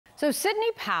So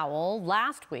Sidney Powell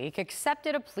last week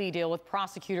accepted a plea deal with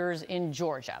prosecutors in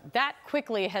Georgia. That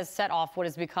quickly has set off what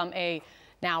has become a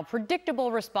now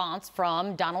predictable response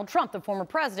from Donald Trump, the former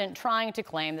president, trying to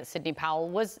claim that Sidney Powell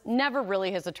was never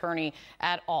really his attorney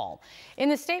at all. In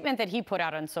the statement that he put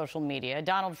out on social media,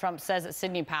 Donald Trump says that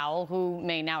Sidney Powell, who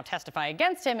may now testify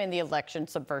against him in the election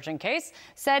subversion case,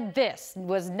 said this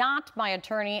was not my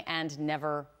attorney and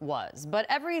never was. But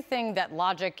everything that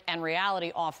logic and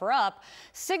reality offer up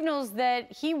signals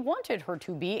that he wanted her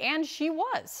to be, and she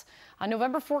was. On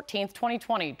November 14th,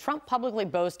 2020, Trump publicly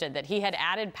boasted that he had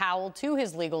added Powell to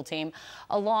his legal team,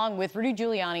 along with Rudy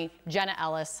Giuliani, Jenna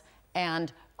Ellis,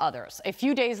 and others. A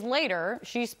few days later,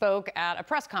 she spoke at a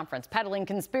press conference peddling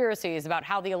conspiracies about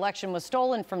how the election was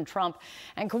stolen from Trump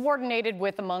and coordinated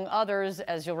with, among others,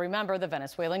 as you'll remember, the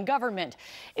Venezuelan government.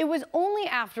 It was only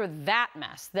after that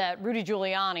mess that Rudy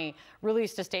Giuliani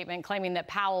released a statement claiming that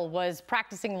Powell was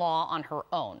practicing law on her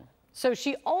own. So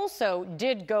she also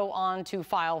did go on to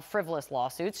file frivolous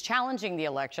lawsuits challenging the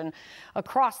election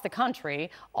across the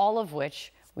country, all of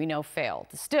which we know failed.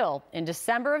 Still, in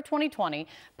December of 2020,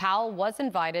 Powell was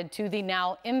invited to the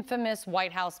now infamous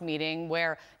White House meeting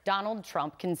where Donald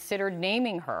Trump considered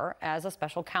naming her as a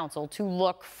special counsel to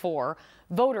look for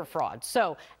voter fraud.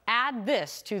 So add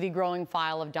this to the growing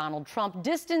file of Donald Trump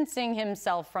distancing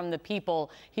himself from the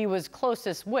people he was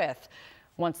closest with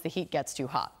once the heat gets too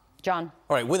hot. John.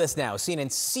 All right, with us now,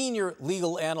 CNN senior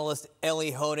legal analyst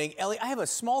Elie Honig. Elie, I have a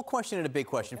small question and a big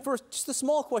question. First, just the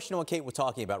small question on what Kate was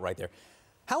talking about right there.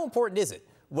 How important is it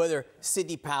whether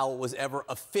Sidney Powell was ever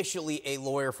officially a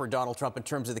lawyer for Donald Trump in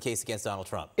terms of the case against Donald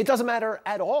Trump? It doesn't matter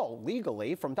at all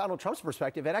legally. From Donald Trump's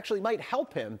perspective, it actually might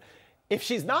help him if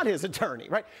she's not his attorney,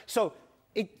 right? So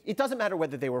it doesn't matter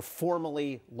whether they were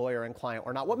formally lawyer and client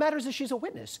or not. What matters is she's a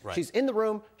witness. Right. She's in the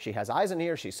room. She has eyes and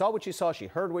ears. She saw what she saw. She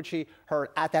heard what she heard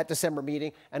at that December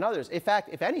meeting and others. In fact,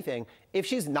 if anything, if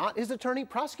she's not his attorney,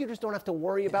 prosecutors don't have to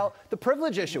worry about the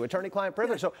privilege issue, attorney-client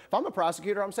privilege. So if I'm a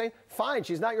prosecutor, I'm saying, fine,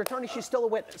 she's not your attorney. She's still a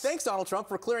witness. Thanks, Donald Trump,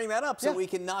 for clearing that up so we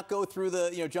can not go through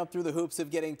the, jump through the hoops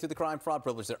of getting to the crime fraud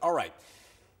privilege there. All right.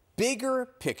 Bigger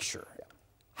picture.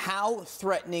 How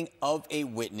threatening of a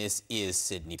witness is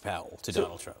Sidney Powell to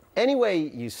Donald Trump? Any way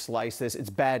you slice this, it's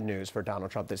bad news for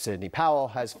Donald Trump that Sidney Powell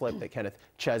has flipped, that Kenneth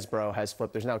Chesebro has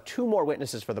flipped. There's now 2 more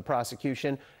witnesses for the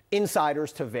prosecution,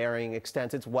 insiders to varying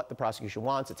extents. It's what the prosecution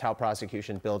wants. It's how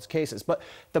prosecution builds cases. But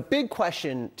the big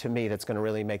question to me that's going to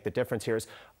really make the difference here is,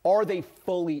 are they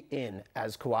fully in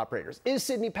as cooperators? Is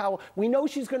Sidney Powell, we know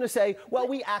she's going to say, well,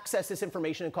 we accessed this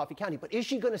information in Coffee County, but is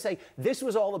she going to say, this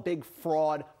was all a big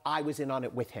fraud, I was in on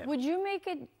it with him? Would you make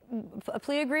a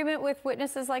plea agreement with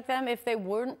witnesses like them if they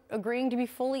weren't agreeing to be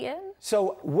fully in?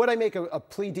 So would I make a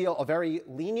plea deal, a very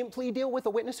lenient plea deal with a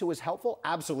witness who was helpful?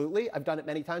 Absolutely. I've done it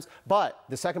many times. But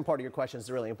the second part of your question is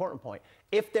a really important point.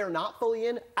 If they're not fully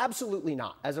in, absolutely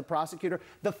not. As a prosecutor,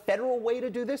 the federal way to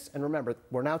do this, and remember,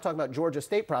 we're now talking about Georgia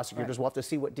state prosecutors. Right. We'll have to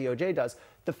see what DOJ does.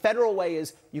 The federal way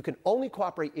is you can only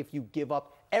cooperate if you give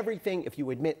up everything, if you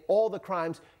admit all the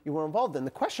crimes you were involved in.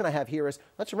 The question I have here is,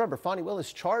 let's remember, Fani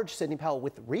Willis charged Sidney Powell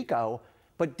with RICO,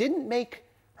 but didn't make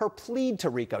her plead to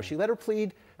RICO. She let her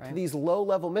plead to these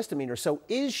low-level misdemeanors. So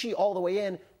is she all the way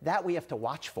in? That we have to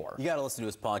watch for. You got to listen to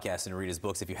his podcast and read his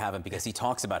books if you haven't, because he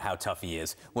talks about how tough he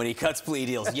is when he cuts plea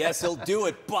deals. Yes, he'll do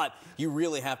it, but you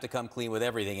really have to come clean with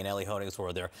everything. And Elie Honig's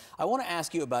word there. I want to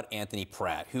ask you about Anthony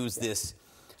Pratt, who's this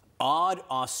odd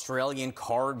Australian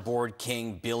cardboard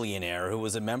king billionaire who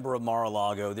was a member of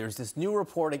Mar-a-Lago. There's this new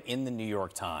reporting in the New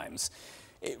York Times.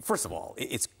 First of all,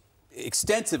 it's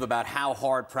extensive about how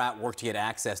hard Pratt worked to get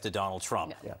access to Donald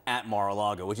Trump at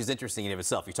Mar-a-Lago, which is interesting in of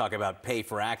itself. You talk about pay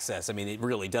for access. I mean, it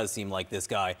really does seem like this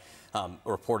guy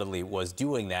reportedly was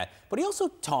doing that. But he also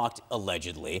talked,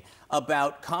 allegedly,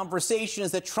 about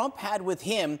conversations that Trump had with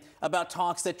him about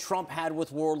talks that Trump had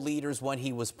with world leaders when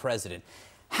he was president.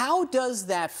 How does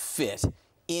that fit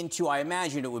into, I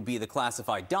imagine it would be the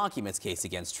classified documents case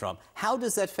against Trump. How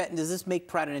does that fit, and does this make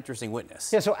Pratt an interesting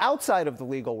witness? Yeah, so outside of the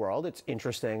legal world, it's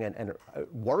interesting and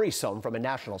worrisome from a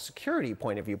national security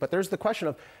point of view. But there's the question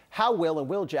of how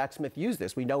will Jack Smith use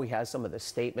this? We know he has some of the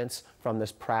statements from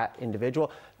this Pratt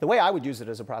individual. The way I would use it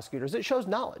as a prosecutor is it shows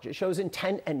knowledge. It shows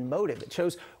intent and motive. It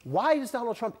shows, why is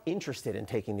Donald Trump interested in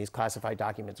taking these classified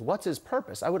documents? What's his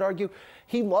purpose? I would argue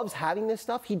he loves having this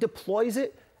stuff. He deploys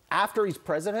it after he's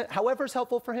president, however is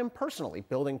helpful for him personally,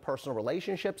 building personal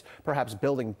relationships, perhaps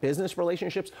building business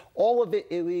relationships, all of it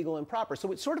illegal and improper.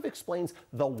 So it sort of explains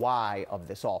the why of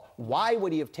this all. Why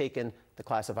would he have taken the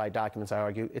classified documents, I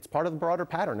argue, it's part of the broader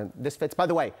pattern, and this fits. By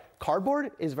the way,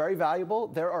 cardboard is very valuable.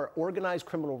 There are organized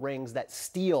criminal rings that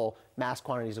steal mass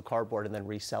quantities of cardboard and then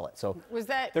resell it. So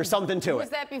there's something to it. Was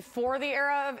that before the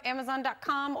era of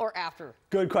Amazon.com or after?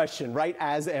 Good question. Right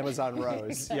as Amazon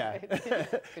rose. Yeah.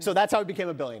 So that's how he became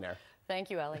a billionaire. Thank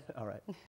you, Elie. All right.